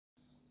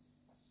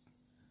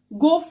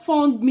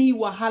GoFundMe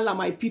wahala,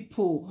 my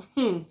people.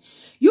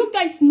 You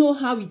guys know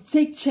how it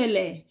take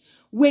chele.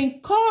 When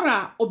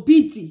Korra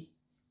Obidi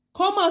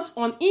come out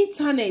on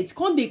internet,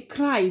 come they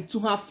cry to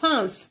her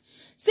fans,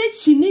 say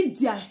she need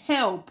their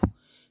help.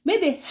 May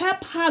they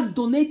help her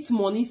donate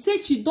money. Say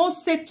she don't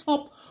set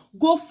up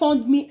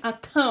GoFundMe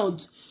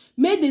account.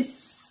 May they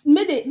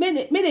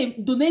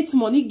donate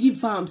money,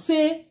 give them.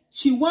 Say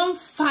she won't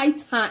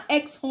fight her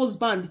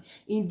ex-husband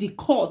in the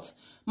court.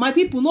 My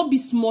people, not be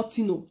smart,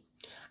 you know.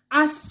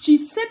 As she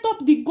set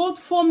up the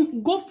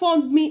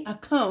GoFundMe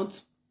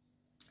account,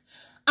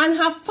 and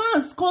her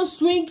fans can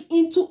swing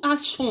into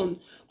action,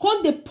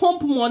 can they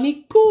pump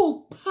money,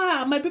 pooh,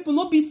 pa. My people,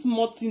 not be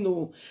smart, you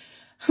know.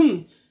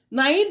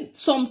 Now,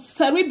 some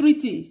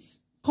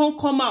celebrities can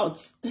come out,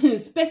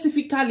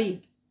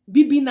 specifically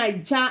Bibi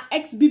Naija,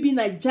 ex-Bibi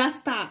Naija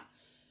star,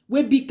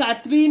 we be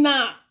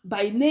ka3na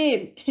by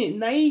name.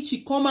 Now,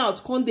 she come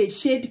out, can they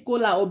shade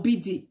Korra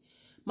Obidi.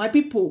 My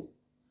people,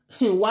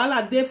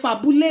 wala de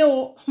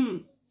fabuleo.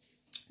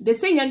 They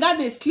say yanga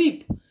they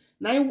sleep.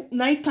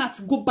 Now cats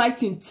go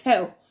bite in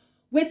tail.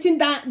 Waiting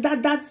that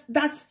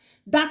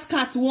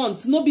cat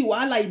wants. No be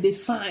wala they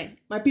fine.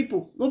 My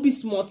people, no be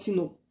smart, you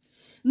know.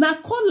 Na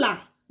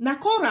Korra,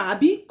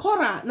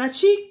 na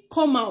she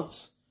come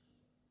out.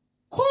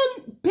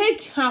 Come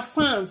beg her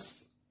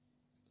fans.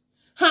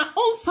 Her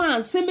own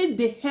fans say make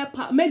they help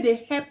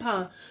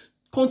her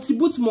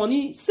contribute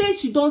money. Say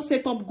she don't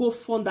set up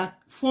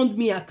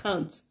GoFundMe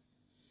account.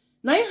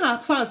 Now her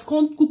fans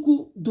can't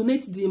kuku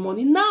donate the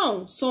money.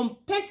 Now some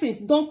persons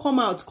don't come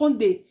out, can't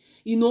they,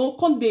 you know,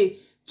 can't they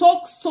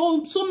talk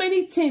so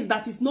many things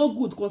that is not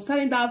good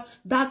concerning that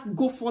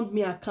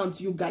GoFundMe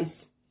account, you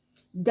guys.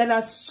 There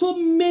are so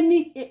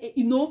many,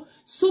 you know,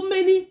 so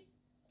many,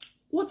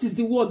 what is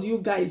the word, you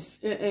guys?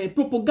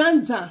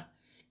 Propaganda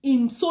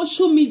in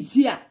social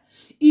media.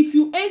 If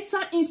you enter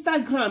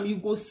Instagram, you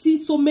go see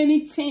so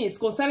many things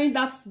concerning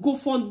that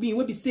GoFundMe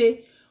where we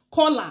say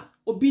Korra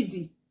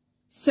Obidi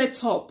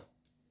set up.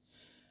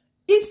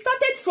 It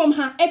started from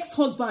her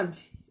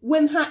ex-husband.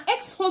 When her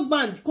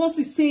ex-husband comes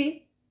to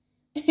say,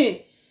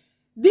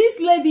 this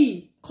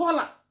lady,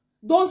 Korra,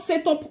 don't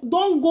set up,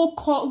 don't go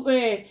call,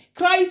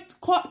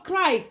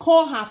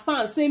 call her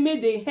fans, say, may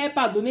they help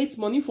her donate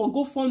money for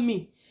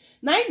GoFundMe.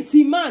 Now,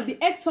 demand, the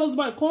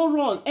ex-husband can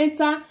run,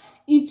 enter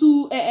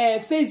into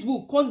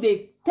Facebook, can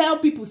they tell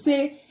people,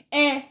 say,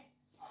 may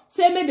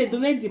they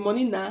donate the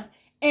money now.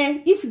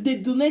 And if they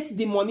donate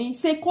the money,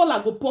 say,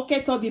 Korra go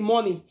pocket all the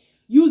money,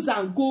 use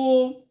and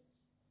go.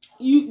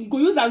 You go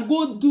use and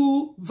go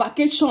do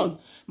vacation.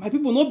 My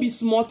people not be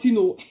smart, you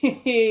know.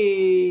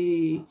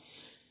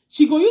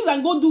 She go use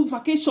and go do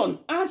vacation.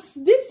 As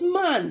this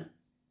man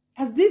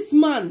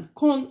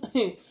can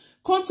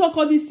talk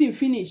all this thing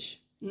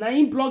finish.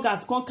 Nine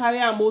bloggers can carry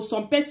am,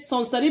 some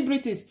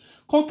celebrities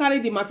can carry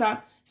the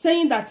matter,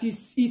 saying that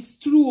is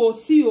true or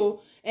see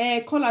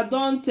Korra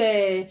don't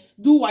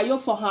do wayo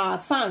for her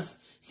fans.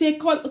 Say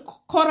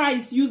Korra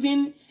is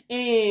using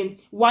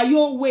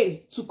wayo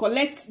way to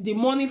collect the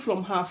money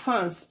from her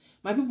fans.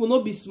 My people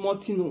not be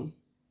smart, you know.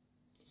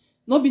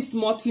 Not be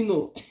smart, you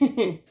know.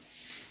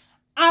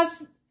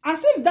 As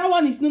if that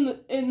one is not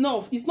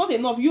enough. It's not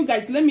enough. You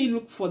guys, let me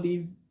look for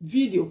the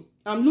video.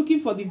 I'm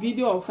looking for the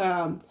video of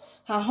her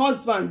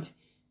husband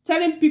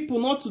telling people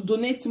not to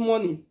donate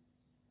money.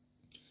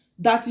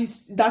 That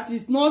is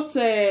not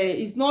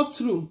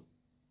true.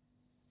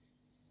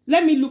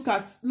 Let me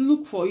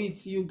look for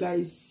it, you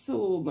guys.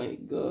 Oh my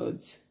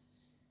God.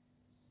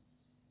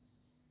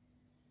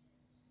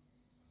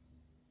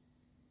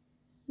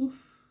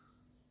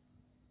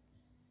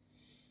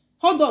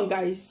 Hold on,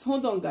 guys.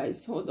 Hold on,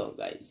 guys. Hold on,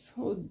 guys.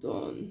 Hold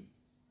on.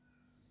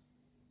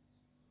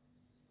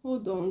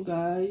 Hold on,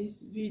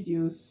 guys.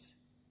 Videos.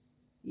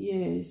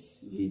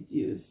 Yes,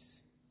 videos.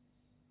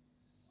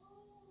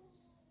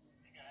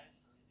 Hey,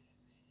 guys.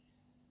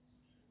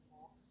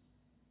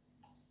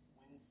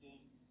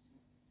 Wednesday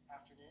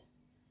afternoon.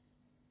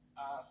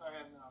 So I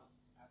haven't been on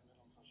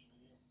social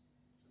media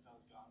since I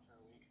was gone for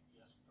a week.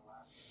 Yes, the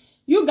last.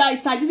 You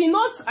guys,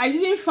 I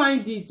didn't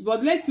find it,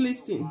 but let's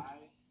listen.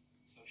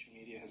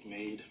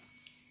 Made,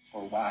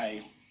 or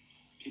why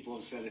people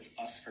have said it's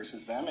us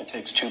versus them. It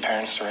takes two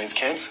parents to raise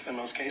kids in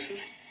most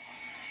cases.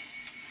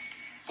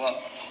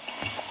 Well,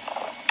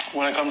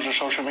 when it comes to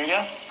social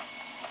media,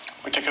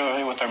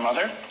 particularly with their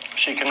mother,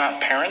 she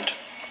cannot parent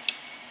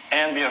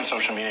and be on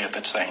social media at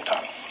the same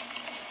time.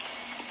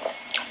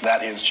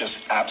 That is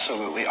just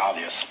absolutely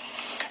obvious.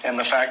 And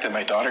the fact that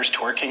my daughter's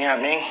twerking at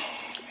me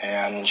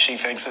and she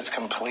thinks it's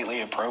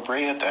completely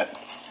appropriate that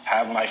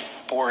have my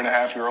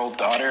 4.5-year-old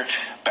daughter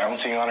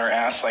bouncing on her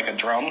ass like a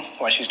drum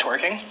while she's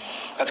twerking,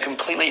 that's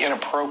completely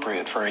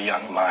inappropriate for a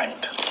young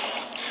mind.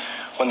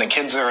 When the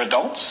kids are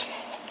adults,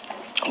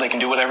 they can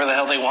do whatever the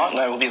hell they want, and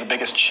I will be the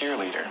biggest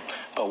cheerleader.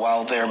 But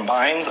while their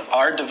minds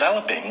are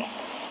developing,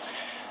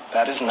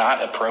 that is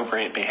not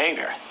appropriate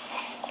behavior.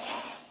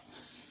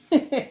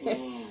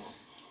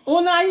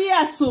 Una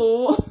hear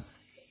so.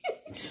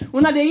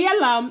 Una dey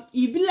hear am,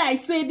 e be like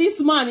say this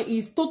man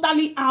is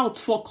totally out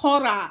for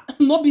Korra.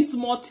 No be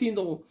smart, you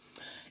know.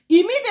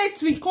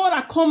 Immediately,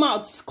 Korra come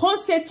out, come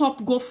set up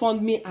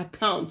GoFundMe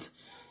account.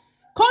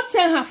 Come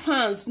tell her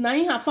fans,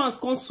 now her fans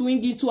come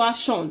swing into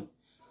action.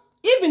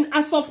 Even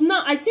as of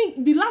now, I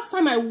think the last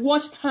time I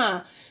watched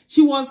her,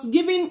 she was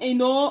giving,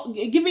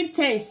 giving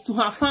thanks to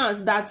her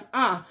fans that,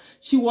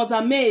 she was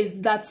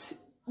amazed that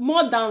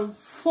more than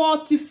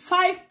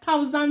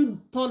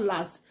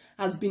 $45,000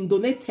 has been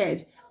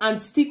donated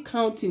and still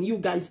counting, you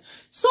guys.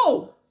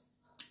 So,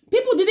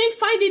 people didn't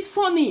find it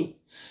funny.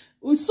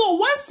 So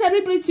one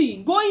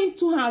celebrity going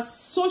to her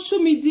social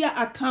media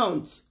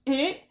account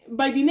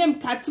by the name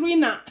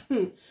ka3na,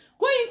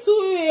 going to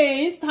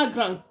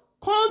Instagram,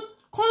 come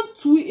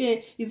to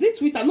is it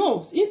Twitter? No,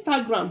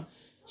 Instagram.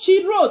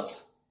 She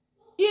wrote,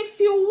 if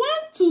you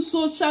want to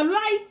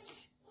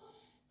socialite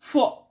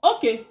for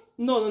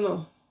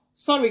no.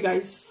 Sorry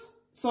guys.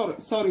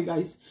 Sorry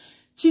guys.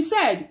 She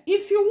said,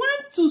 if you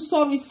want to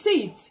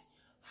solicit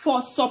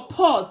for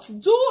support,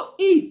 do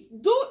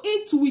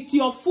it with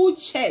your full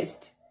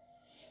chest.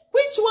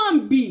 Which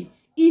one be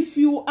if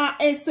you are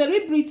a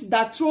celebrity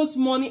that throws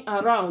money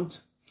around?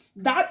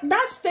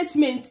 That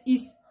statement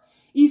is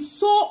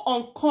so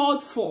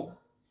uncalled for.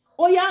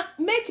 Oh yeah,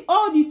 make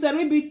all the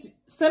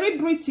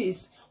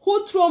celebrities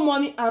who throw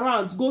money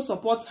around go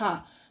support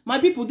her. My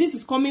people, this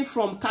is coming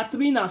from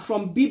ka3na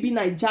from BB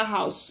Naija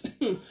house.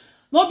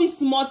 Not be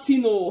smart,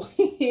 you know.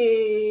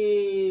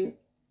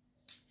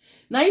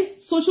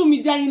 Nice social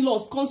media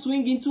in-laws come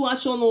swing into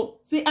action.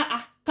 Say,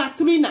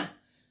 ka3na.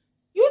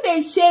 You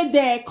dey share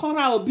the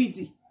Korra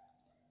obidi.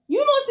 You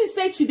know she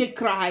said she dey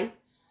cry.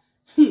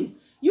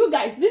 You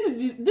guys,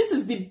 this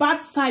is the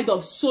bad side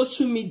of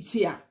social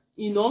media,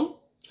 you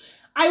know.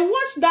 I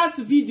watched that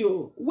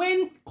video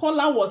when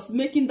Korra was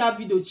making that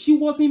video. She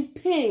was in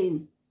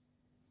pain.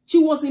 She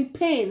was in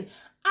pain.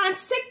 And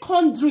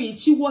secondary,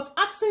 she was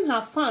asking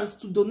her fans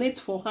to donate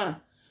for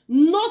her.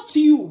 Not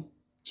you.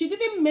 She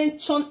didn't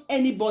mention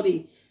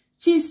anybody.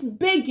 She's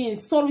begging,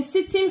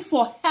 soliciting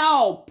for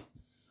help.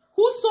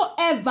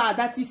 Whosoever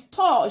that is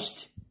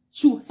touched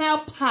should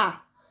help her.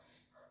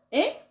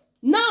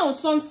 Now,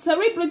 some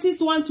celebrities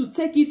want to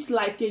take it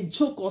like a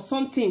joke or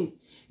something.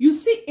 You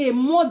see a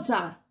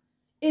mother,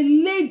 a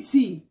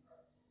lady,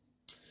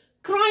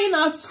 crying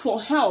out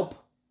for help,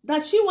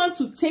 that she wants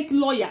to take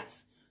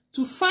lawyers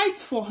to fight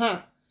for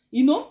her,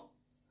 you know,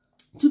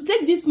 to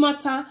take this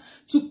matter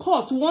to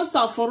court once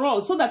and for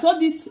all, so that all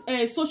this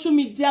social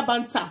media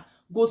banter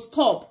go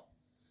stop.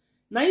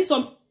 Now,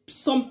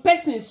 some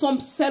person, some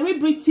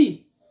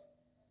celebrity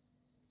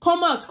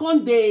come out,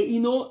 come they, you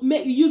know,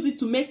 use it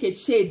to make a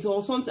shade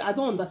or something. I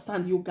don't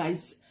understand, you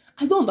guys.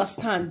 I don't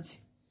understand.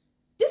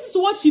 This is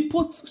what she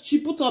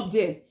put up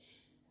there.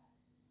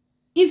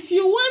 If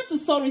you want to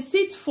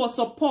solicit for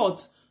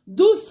support,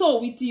 do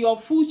so with your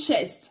full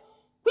chest.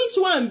 Which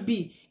one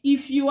be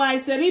if you are a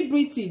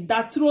celebrity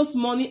that throws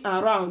money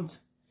around?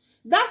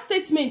 That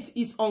statement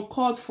is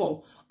uncalled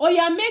for. Or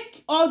you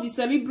make all the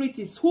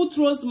celebrities who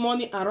throws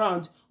money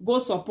around go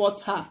support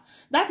her.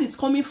 That is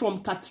coming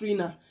from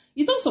ka3na.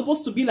 You don't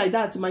supposed to be like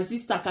that, my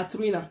sister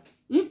ka3na.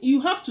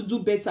 You have to do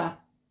better.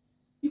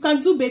 You can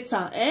do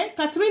better,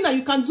 ka3na,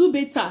 you can do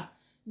better.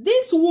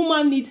 This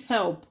woman needs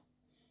help.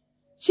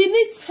 She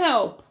needs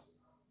help.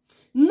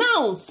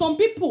 Now, some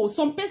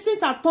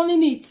persons are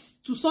turning it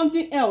to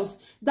something else.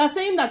 They're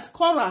saying that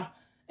Korra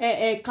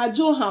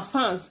cajoled her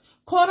fans.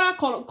 Korra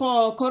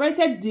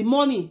corrected the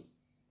money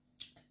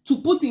to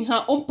put in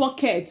her own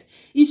pocket.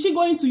 Is she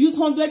going to use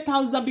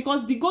 100,000?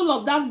 Because the goal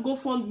of that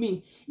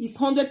GoFundMe is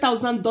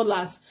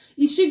 $100,000.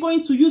 Is she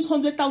going to use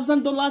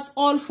 $100,000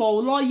 all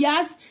for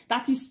lawyers?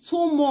 That is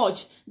too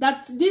much.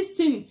 That this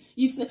thing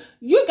is.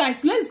 You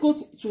guys, let's go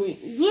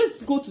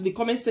to the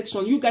comment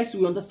section. You guys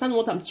will understand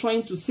what I'm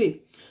trying to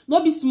say.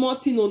 Not be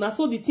smart, you know. Now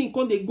so the thing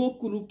when they go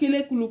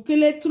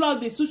kulukele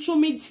throughout the social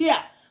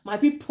media, my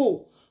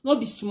people. Not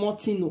be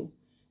smart, you know.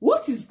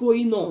 What is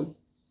going on?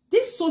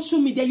 This social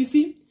media, you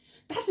see.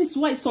 That is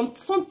why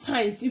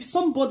sometimes if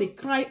somebody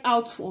cry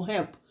out for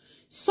help,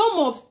 some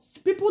of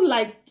people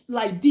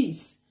like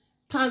this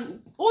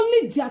can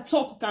only their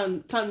talk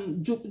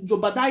can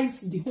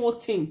jeopardize the whole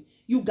thing.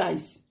 You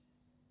guys,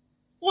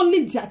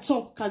 only their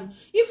talk can.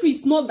 If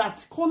it's not that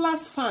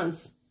Korra's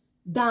fans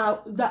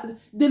that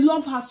they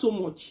love her so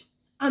much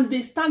and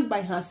they stand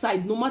by her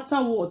side no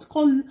matter what,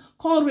 come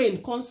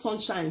rain, come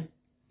sunshine,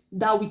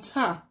 that with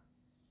her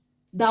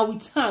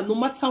no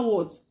matter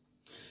what.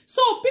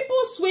 So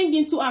people swing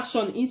into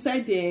action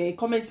inside the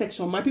comment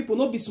section. My people,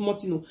 not be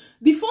smart, you know.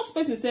 The first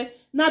person said,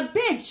 "Na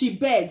beg, she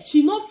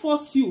not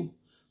force you.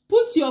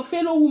 Put your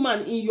fellow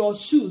woman in your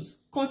shoes.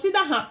 Consider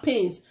her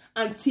pains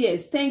and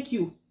tears. Thank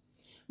you."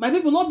 My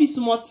people, not be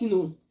smart, you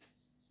know.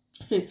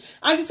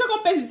 And the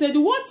second person said,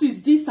 "What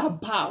is this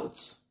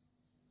about?"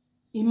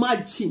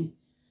 Imagine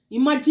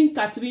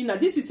ka3na.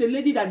 This is a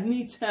lady that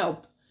needs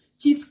help.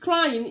 She's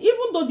crying,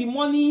 even though the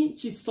money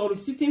she's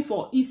soliciting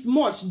for is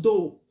much,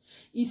 though.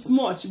 It's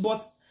much,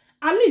 but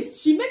at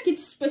least she make it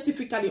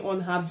specifically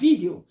on her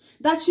video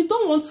that she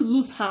don't want to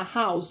lose her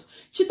house.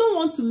 She don't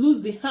want to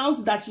lose the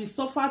house that she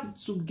suffered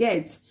to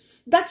get.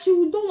 That she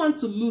don't want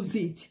to lose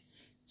it.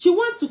 She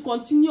want to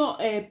continue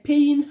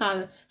paying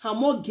her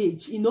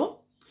mortgage, you know.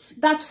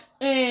 That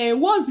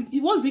what's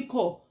it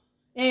called?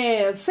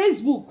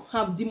 Facebook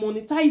have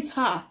demonetized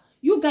her.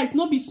 You guys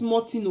not be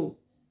smart, you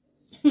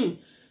know.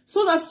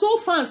 So that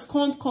fans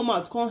can't come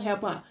out, can't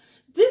help her.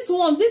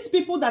 These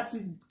people that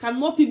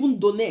cannot even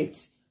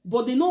donate,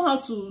 but they know how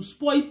to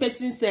spoil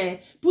person's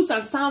put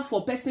and sound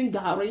for person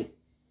Gary.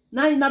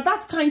 Now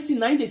that kind of thing,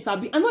 now they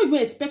sabi. I don't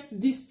even expect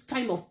this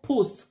kind of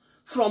post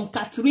from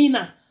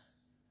ka3na.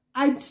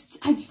 I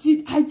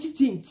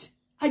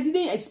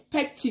didn't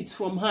expect it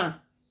from her,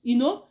 you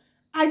know.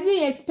 I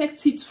didn't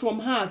expect it from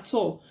her at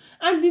all.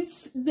 And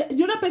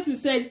the other person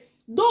said,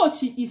 though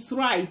she is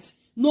right,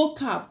 no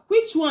cap.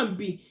 Which one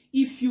be?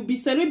 If you be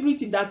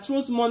celebrity that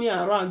throws money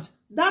around,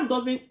 that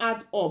doesn't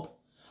add up.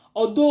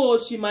 Although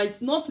she might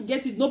not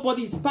get it,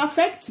 nobody is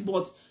perfect,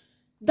 but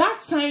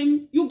that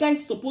time you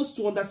guys supposed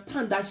to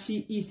understand that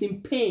she is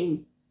in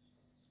pain.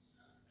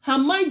 Her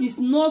mind is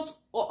not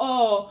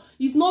all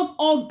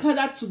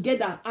gathered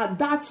together at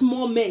that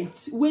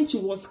moment when she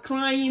was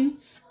crying,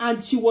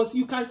 and she was,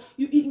 you go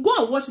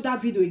and watch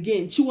that video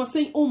again. She was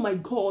saying, oh my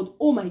God,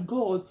 oh my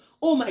God,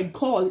 oh my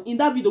God. In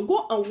that video,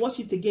 go and watch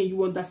it again.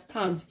 You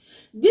understand.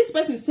 This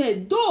person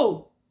said,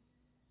 though,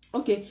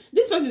 okay,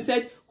 this person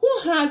said, who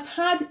has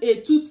had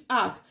a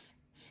toothache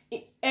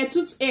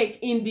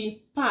in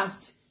the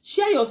past?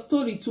 Share your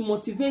story to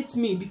motivate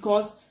me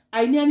because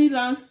I nearly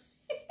ran.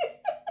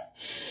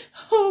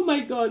 Oh my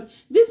God.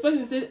 This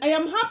person said,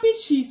 I'm happy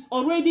she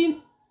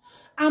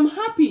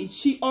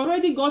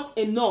already got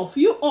enough.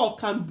 You all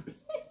can.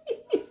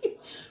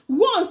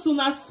 Once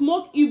una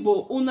smoke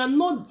Igbo, una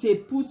not they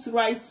put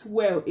right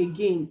well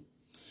again.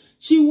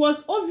 She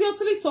was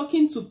obviously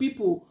talking to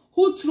people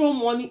who throw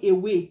money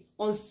away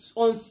on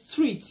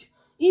street.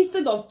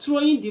 Instead of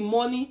throwing the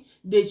money,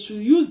 they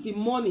should use the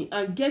money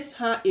and get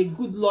her a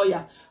good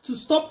lawyer to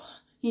stop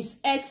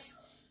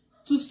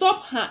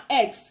her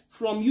ex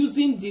from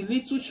using the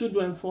little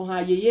children for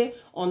her yeye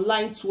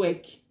online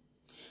twerk.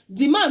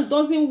 The man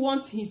doesn't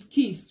want his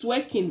kids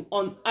twerking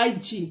on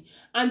IG,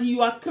 and you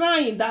are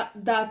crying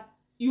that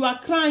you are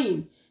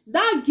crying.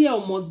 That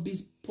girl must be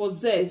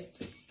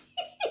possessed.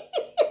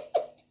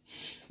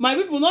 My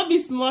people, not be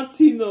smart,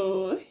 you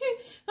know.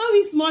 Not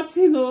be smart,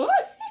 you know.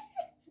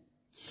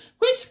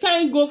 Which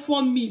kind go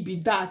for me be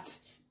that?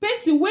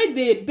 Person where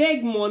they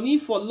beg money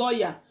for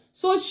lawyer,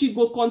 so she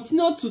go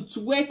continue to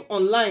twerk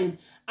online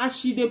as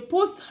she dey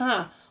post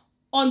her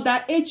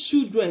underage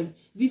children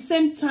the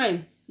same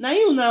time. Now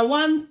you na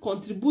one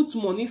contribute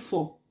money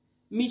for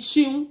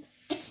mission.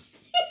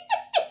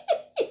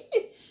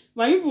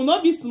 My people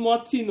not be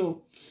smart, you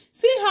know.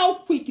 See how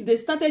quick they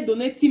started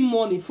donating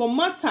money for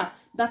matter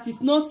that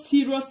is not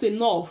serious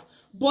enough.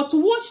 But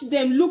watch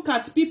them look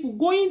at people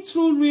going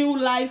through real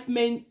life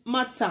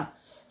matter,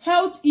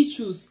 health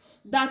issues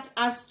that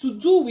has to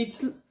do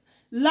with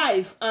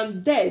life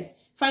and death,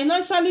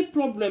 financially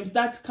problems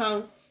that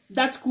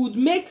could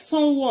make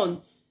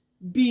someone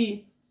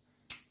be,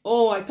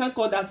 oh, I can't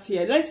call that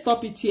here. Let's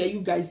stop it here,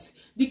 you guys.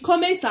 The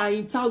comments are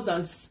in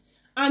thousands,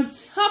 and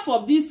half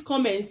of these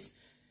comments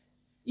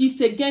is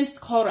against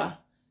Korra.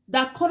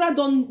 That Korra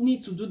don't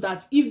need to do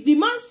that. If the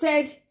man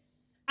said,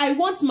 I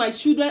want my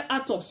children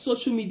out of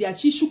social media,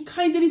 she should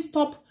kindly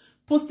stop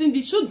posting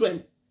the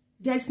children.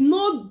 There's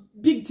no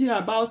big deal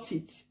about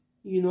it,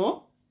 you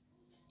know.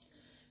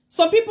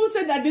 Some people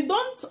said that they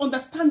don't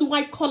understand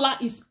why Korra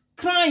is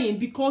crying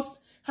because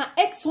her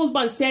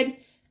ex-husband said,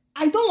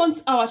 I don't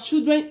want our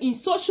children in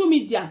social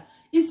media.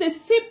 It's a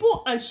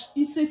simple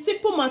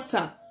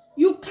matter.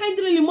 You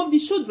kindly remove the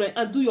children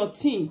and do your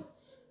thing.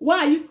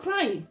 Why are you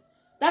crying?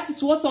 That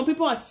is what some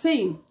people are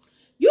saying.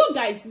 You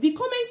guys, the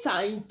comments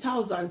are in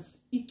thousands.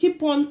 It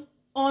keep on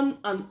and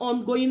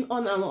on, going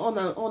on and on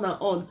and on and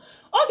on.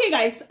 Okay,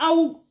 guys, I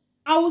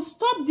will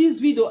stop this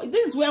video.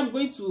 This is where I'm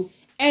going to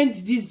end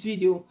this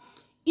video.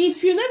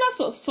 If you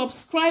never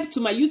subscribe to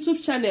my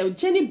YouTube channel,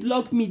 Jenny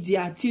Blog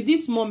Media, till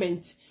this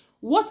moment,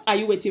 what are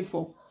you waiting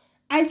for?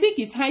 I think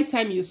it's high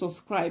time you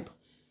subscribe.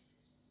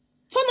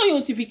 Turn on your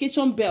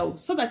notification bell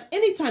so that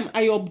anytime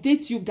I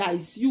update you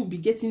guys, you'll be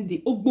getting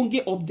the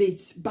Ogbonge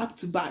updates back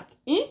to back.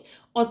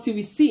 Until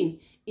we see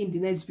in the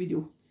next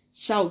video.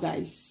 Ciao,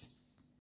 guys.